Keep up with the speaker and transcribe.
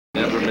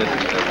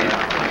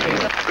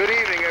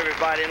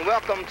everybody, and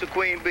welcome to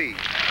Queen Bee. Ladies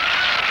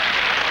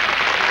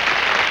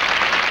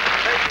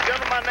and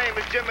gentlemen, my name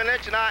is Jimmy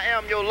Lynch, and I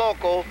am your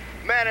local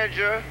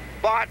manager,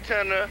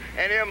 bartender,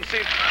 and MC.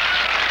 Ladies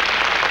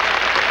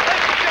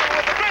and gentlemen,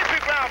 with a great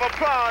big round of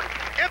applause,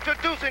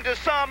 introducing to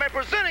some and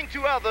presenting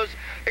to others,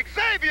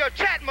 Xavier,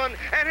 Chatman,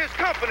 and his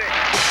company.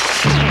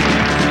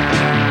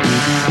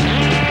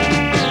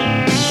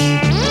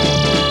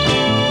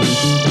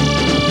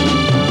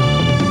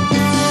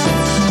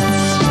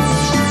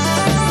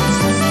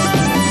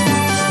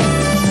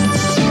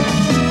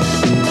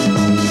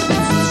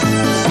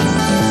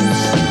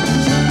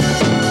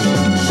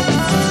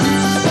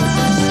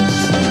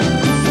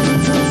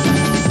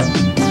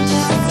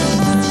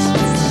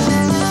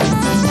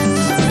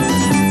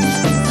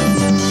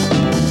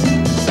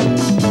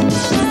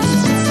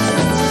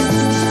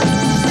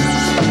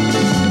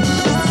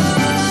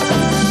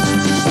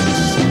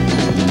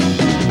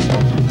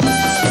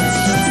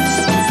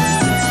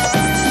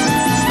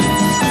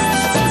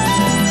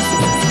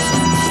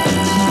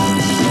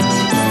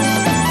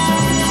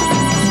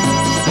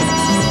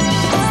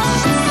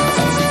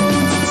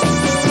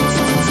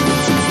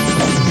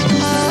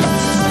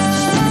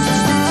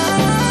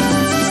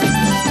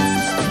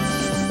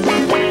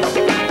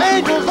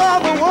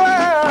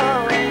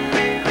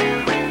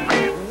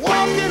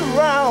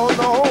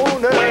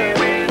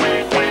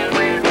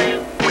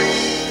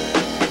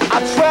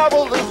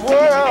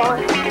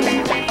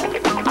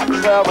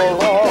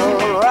 Travel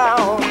all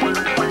around,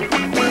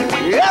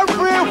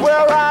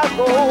 everywhere I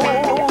go,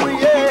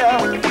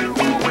 yeah,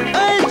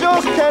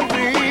 angels can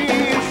be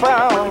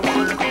found,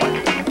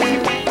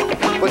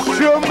 but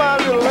you're my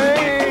little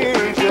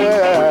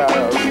angel,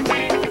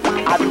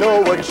 I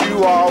know what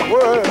you are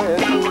worth,